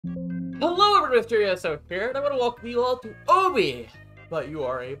Hello everyone, Mysterioso here, and I want to welcome you all to Obby, but you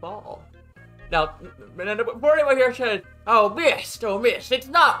are a ball. Now, before anyone here said, oh miss, it's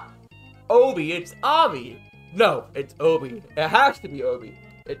not Obby, it's Obby. No, it's Obby. It has to be Obby.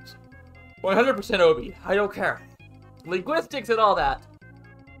 It's 100% Obby. I don't care. Linguistics and all that.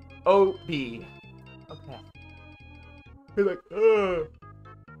 Obby. Okay. You're like,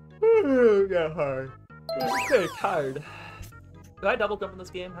 got hard. I'm kind of tired. Did I double jump in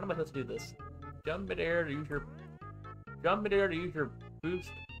this game? How am I supposed to do this? Jump midair to use your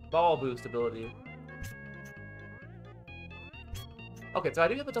ball boost ability. Okay, so I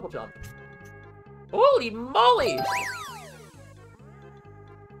do have a double jump. Holy moly!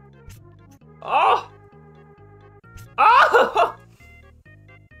 Oh! Oh!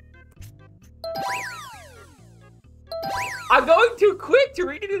 I'm going too quick to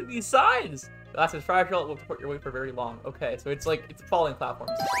read into these signs! That's as fragile, it will support your weight for very long. Okay, so it's like, it's falling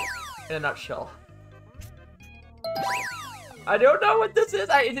platforms. In a nutshell. I don't know what this is.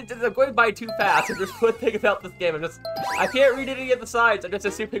 I'm going by too fast. I'm just one thing about this game. I can't read any of the signs. I'm just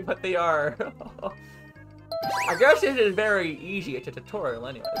assuming what they are. I guess it is very easy. It's a tutorial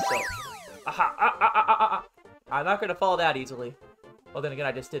anyway, so. I'm not gonna fall that easily. Well, then again,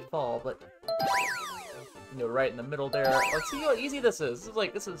 I just did fall, but. You know, right in the middle there. Let's see how easy this is.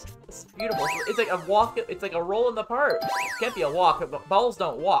 This is beautiful. It's like a walk. It's like a roll in the park. Can't be a walk. But balls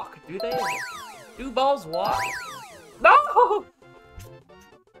don't walk, do they? Do balls walk? No!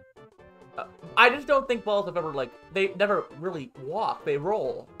 I just don't think balls have ever they never really walk. They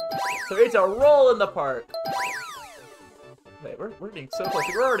roll. So it's a roll in the park. Wait, we're getting so close.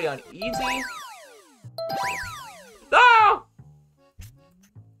 We're already on easy. No!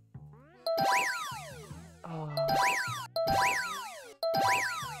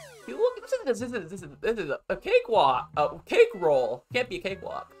 Look, this is a cakewalk. A cake roll. Can't be a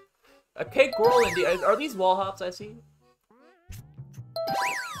cakewalk. A cake roll indeed. Are these wall hops I see?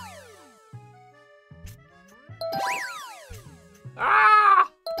 Ah!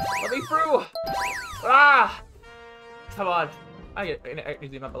 Let me through! Ah! Come on. I need to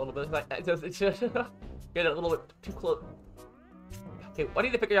zoom up a little bit. It's just get a little bit too close. Okay, I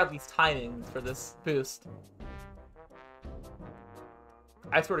need to figure out these timings for this boost.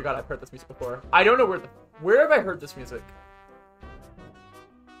 I swear to God, I've heard this music before. I don't know where have I heard this music?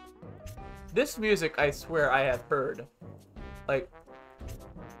 This music, I swear I have heard. Like,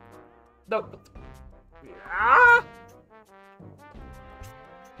 no. Ah!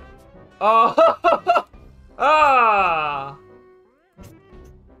 Oh! Ah!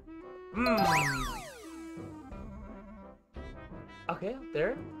 Okay,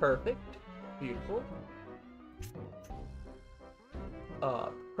 there. Perfect. Beautiful.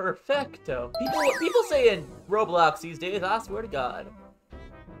 Perfecto. People say in Roblox these days, I swear to God.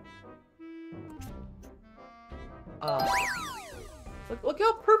 Look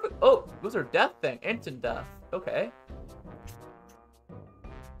how perfect. Oh, those are death thing. Instant death. Okay.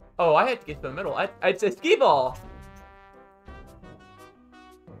 Oh, I had to get to the middle. I'd say skee ball.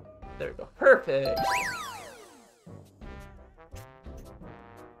 There we go. Perfect.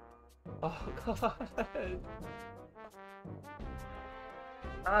 Oh God.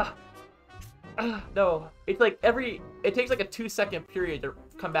 No, it's like it takes like a 2-second period to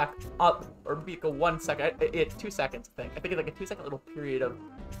come back up, or maybe like a 1 second, it's 2 seconds, I think it's like a 2-second little period of,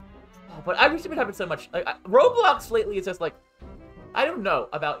 oh, but I wish it would happen so much, like, Roblox lately is just like, I don't know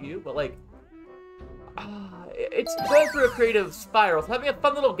about you, but like, it's going through a creative spiral, so having a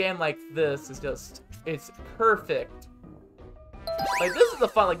fun little game like this is just, it's perfect. Like, this is the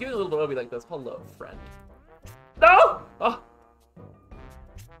fun, like, giving a little Obby like this, hello, friend. No! Oh.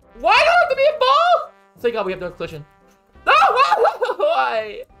 Why do I have to be a ball? Thank God we have no collision. No!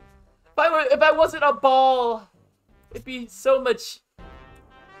 Why? If I wasn't a ball, it'd be so much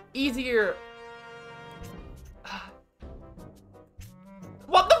easier.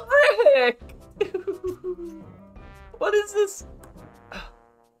 What the frick? What is this?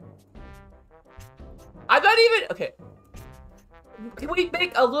 I'm not even... Okay. Can we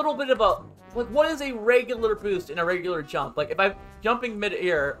make a little bit of a... Like, what is a regular boost in a regular jump? Like, if I'm jumping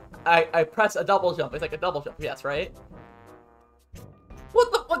mid-air, I press a double jump. It's like a double jump, yes, right?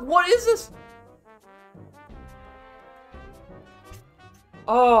 What the... Like, what is this?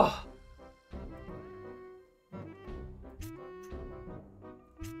 Oh.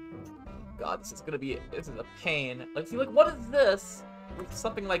 God, this is gonna be... This is a pain. Like, see, like, what is this? With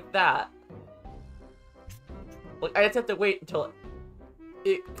something like that. Like, I just have to wait until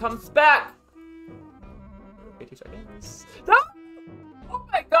it comes back. Okay, 2 seconds. No! Oh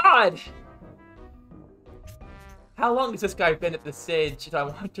my God! How long has this guy been at this stage? I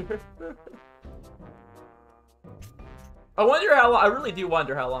wonder. I wonder how long. I really do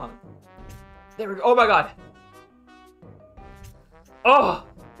wonder how long. There we go. Oh my god. Oh!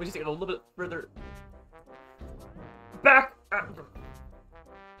 We just get a little bit further back.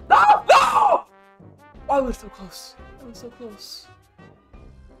 No! No! I was so close. I was so close.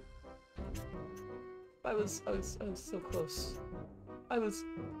 I was so close. I was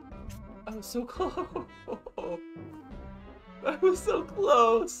so close. I was so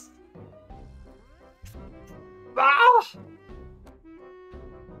close. Ah!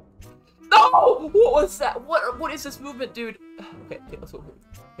 No! What was that? What is this movement, dude? Okay, let's go.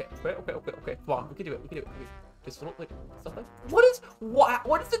 Okay. Come on, we can do it. Just like stuff like. What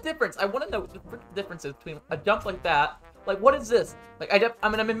is the difference? I want to know what the difference is between a jump like that. Like, what is this? Like,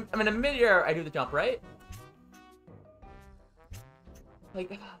 I'm in a mid-air. I do the jump, right?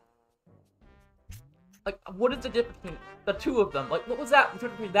 Like, what is the difference between the two of them? Like, what was that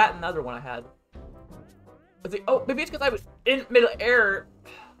difference between that and the other one I had? Was it, oh, maybe it's because I was in mid-air.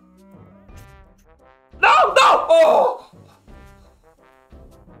 No! Oh!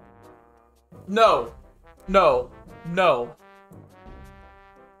 No.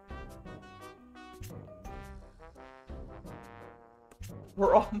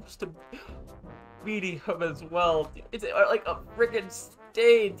 We're almost beating him as well. It's like a freaking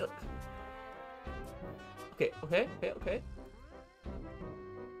stage. Okay.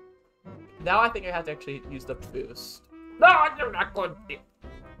 Now I think I have to actually use the boost. No, I'm not going to.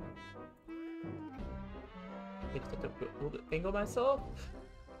 I just have to a little bit angle myself.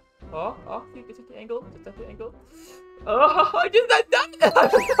 Oh, see, is it the angle? Is that the angle? Oh, I just done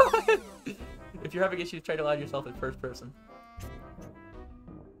it! If you're having issues, try to allow yourself in first person.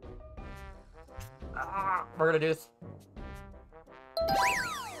 We're gonna do this.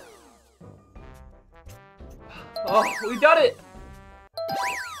 Oh, we done it!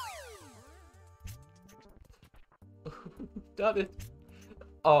 Done it.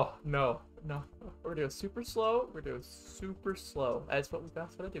 Oh, no. We're doing super slow. That's what I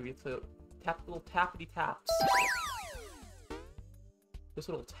do. We have to tap little tappity taps. Those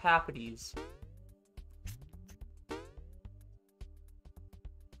little tappities.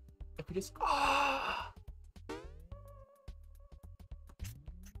 If we just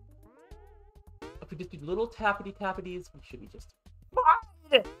if we just do little tappity tappities, we should be just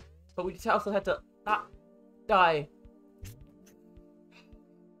fine. But we just also have to not die.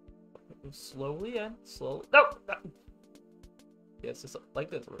 Slowly and slowly. No! Yes, just like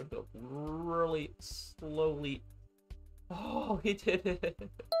this. We're gonna go really slowly. Oh, he did it.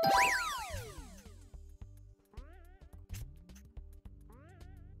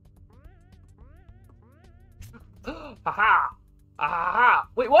 Haha! Aha!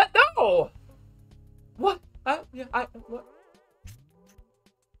 Wait, what? No! What? What? Did I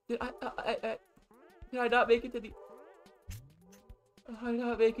not make it to the... Did I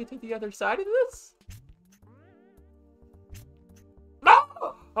not make it to the other side of this? No!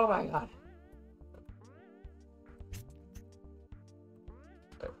 Oh my god.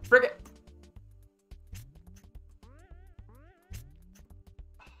 Frick it.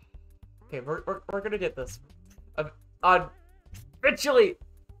 Okay, we're gonna get this. Eventually.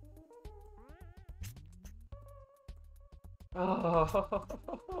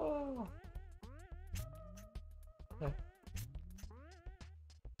 Oh. Okay.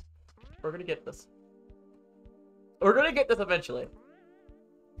 We're gonna get this. We're gonna get this eventually.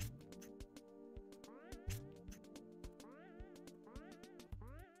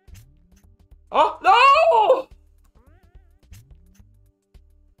 Oh, no!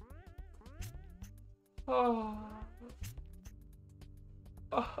 Oh.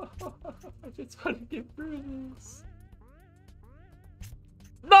 I just want to get through this.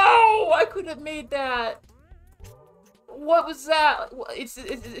 No! I could have made that. What was that? It's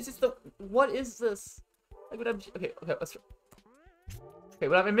just the. What is this? Like when I'm okay. Let's. Okay,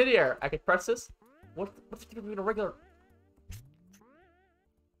 when I'm in midair, I can press this. What's it gonna be in a regular?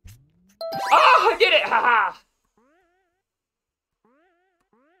 Oh, I did it! Haha!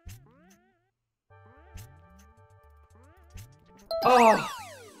 Oh!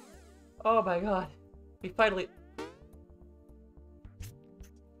 Oh my god! We finally.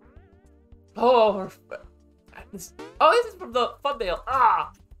 Oh, this is from the thumbnail.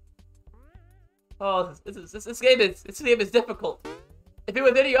 Ah! Oh, this game is difficult. If it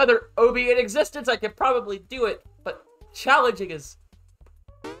was any other Obby in existence, I could probably do it, but challenging is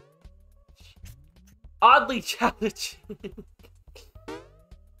oddly challenging.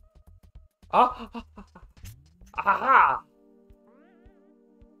 Ah! Aha!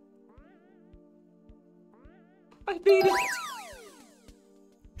 I made it!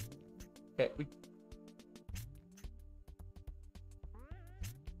 Okay, we...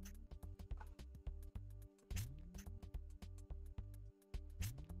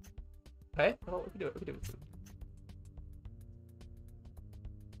 Okay, well, we can do it, we can do it.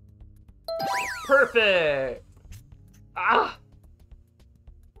 Perfect! Ah!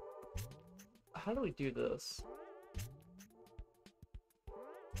 How do we do this?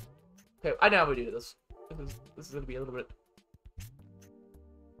 Okay, I know how we do this. This is gonna be a little bit...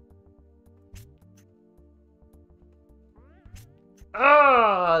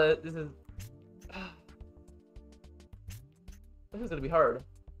 Ah! This is gonna be hard.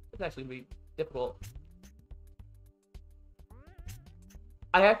 It's actually gonna be difficult.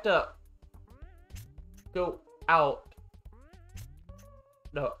 I have to go out.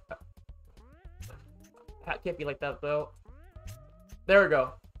 No. That can't be like that, though. There we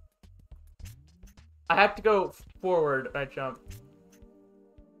go. I have to go forward when I jump.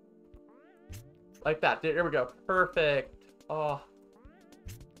 Like that. There we go. Perfect. Oh.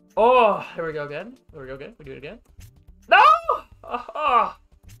 Oh, here we go again. Here we go again. We do it again. No! Oh.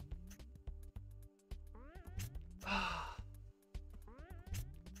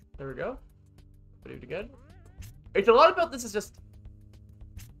 There we go. We do it again. It's a lot about this is just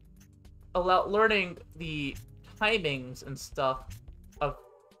learning the timings and stuff of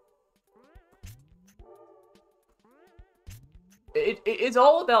it's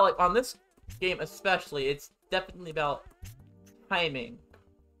all about, like, on this game especially, it's definitely about timing.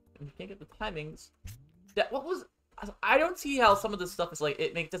 If you can't get the timings, I don't see how some of this stuff is like,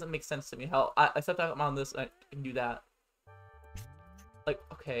 doesn't make sense to me. How I sometimes I'm on this and I can do that. Like,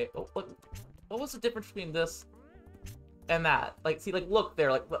 okay, what was the difference between this and that? Like, see, like, look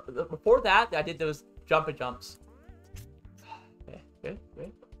there, like, before that, I did those jumps. Okay.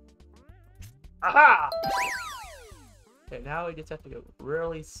 Aha! Okay, now we just have to go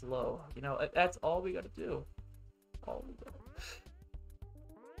really slow. You know, that's all we gotta do. All we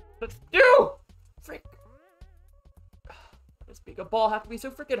gotta do! Frick! This big a ball have to be so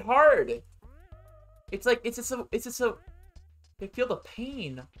freaking hard. It's like, it's just so, I feel the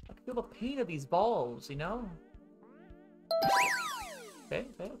pain. I feel the pain of these balls, you know? Okay.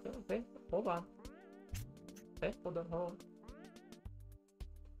 Hold on. Okay, hold on.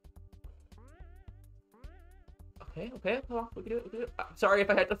 Okay, come on, we can do it, I'm sorry if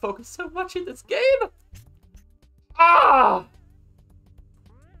I had to focus so much in this game! Ah!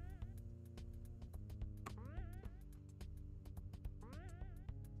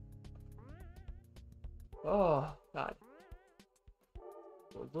 Oh, God.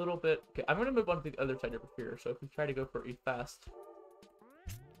 A little bit. Okay, I'm gonna move on to the other side over here, so if we try to go pretty fast.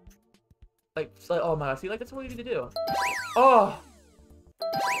 Like, oh my God, see, like, that's what we need to do. Oh!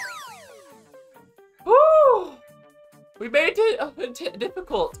 Woo! We made it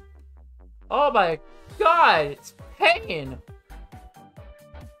difficult. Oh my God, it's pain.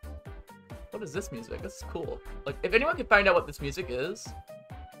 What is this music? This is cool. Like, if anyone can find out what this music is,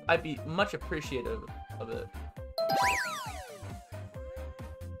 I'd be much appreciative of it.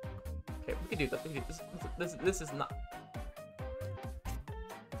 Okay, we can do this. We can do this is not.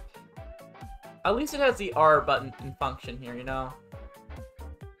 At least it has the R button in function here, you know.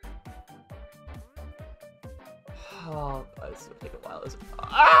 Oh, God, this is gonna take a while.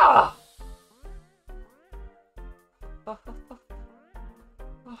 Ah!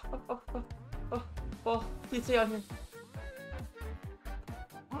 Oh, please stay on here.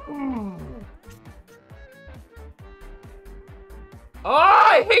 Oh,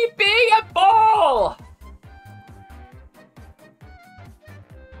 I hate being a ball!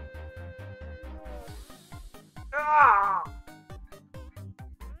 Ah!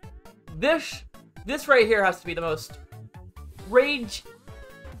 This right here has to be the most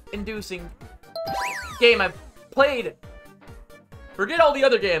rage-inducing game I've played. Forget all the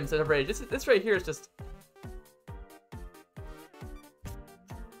other games that have rage. This right here is just...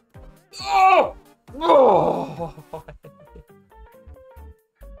 Oh! Oh!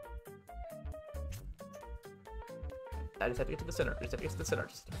 I just have to get to the center.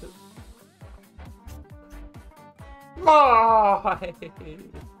 Oh!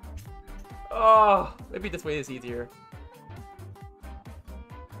 Oh, maybe this way is easier.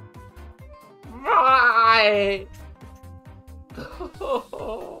 Why?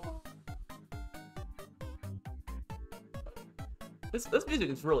 This music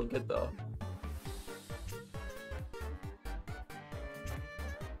is really good though.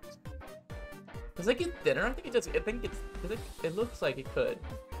 Does it get thinner? I think it does. I think it looks like it could.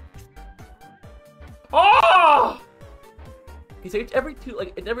 Oh! Okay, so it's every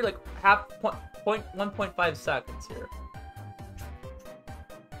it's every like half point 1.5 seconds here.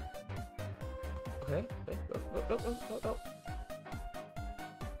 Okay, okay, go.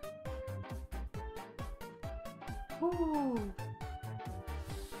 Woo.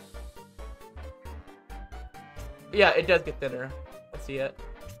 Yeah, it does get thinner. I see it.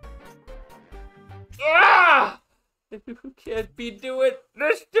 Ah! You can't be doing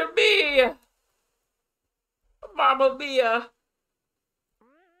this to me! Mamma mia!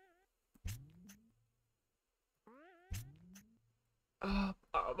 Oh,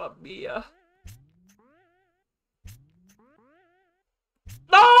 Mamma mia.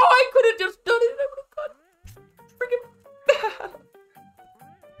 No, I could have just done it. I would have got freaking bad.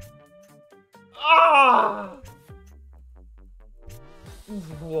 Ah!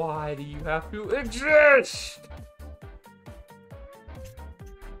 Why do you have to exist?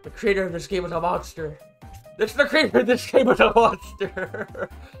 The creator of this game is a monster. It's the creator of this game is a monster.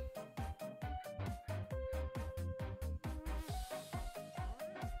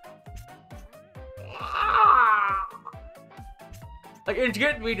 Like, it's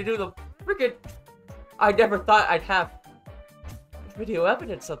getting me to do the freaking... I never thought I'd have video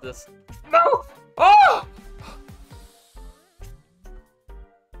evidence of this. No! Oh!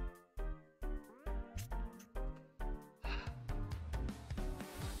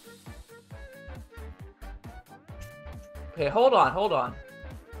 Okay, hold on.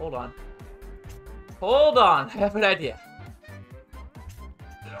 I have an idea.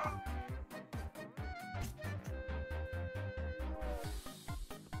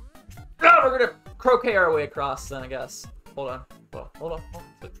 We're gonna croquet our way across then, I guess. Hold on.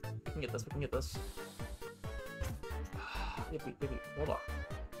 We can get this. Maybe, hold on.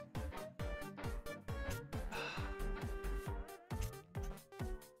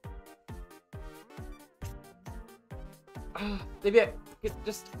 Maybe I could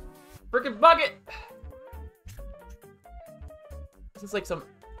just freaking bug it. This is like some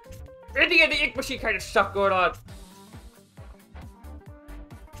Indian the Ink Machine kind of stuff going on.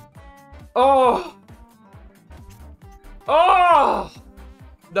 Oh! Oh!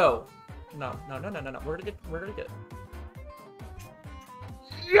 No. We're gonna get.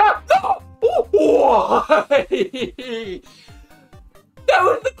 Yeah! No! Why? That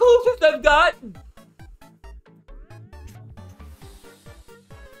was the closest I've gotten.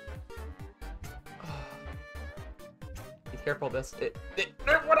 Be careful of this.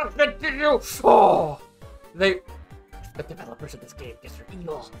 They're what I'm meant to do. Oh! The developers of this game, guess they're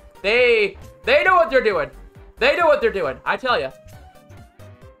evil. They know what they're doing. They know what they're doing. I tell you.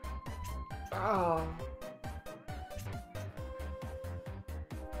 Oh.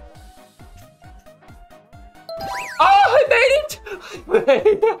 Oh, I made it!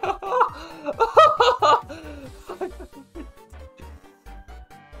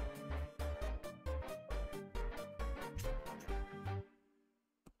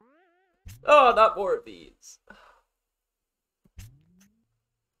 Oh, not more of these.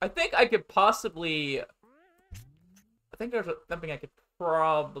 I think I could possibly... I think there's something I could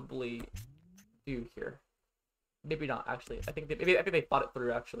probably do here. Maybe not, actually. I think they thought it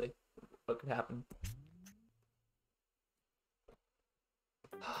through, actually. What could happen.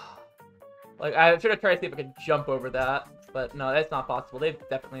 Like, I should have tried to see if I could jump over that. But no, that's not possible. They've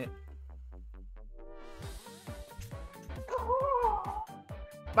definitely...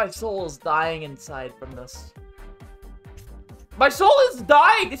 My soul is dying inside from this. My soul is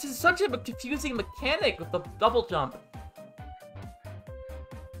dying! This is such a confusing mechanic with the double jump.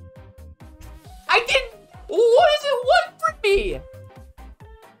 I didn't... What does it want from me?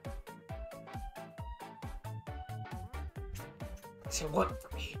 What does it want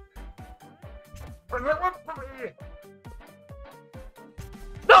from me? What does it want from me?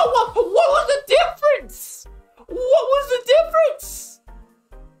 No! What was the difference? What was the difference?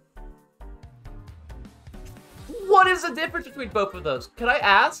 What is the difference between both of those? Can I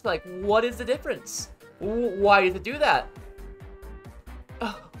ask, like, what is the difference? Why does it do that?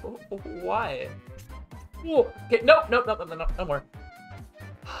 Why? Okay, no more.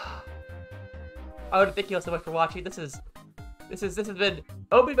 I want to thank you all so much for watching. This has been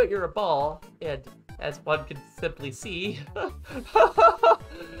Obby, but you're a ball, and as one can simply see,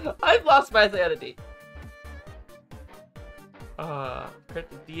 I've lost my sanity.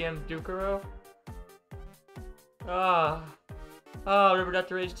 DM Dukaro. Remember not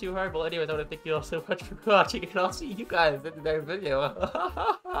to rage too hard. Well, anyways, I want to thank you all so much for watching, and I'll see you guys in the next video.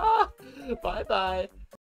 Bye-bye.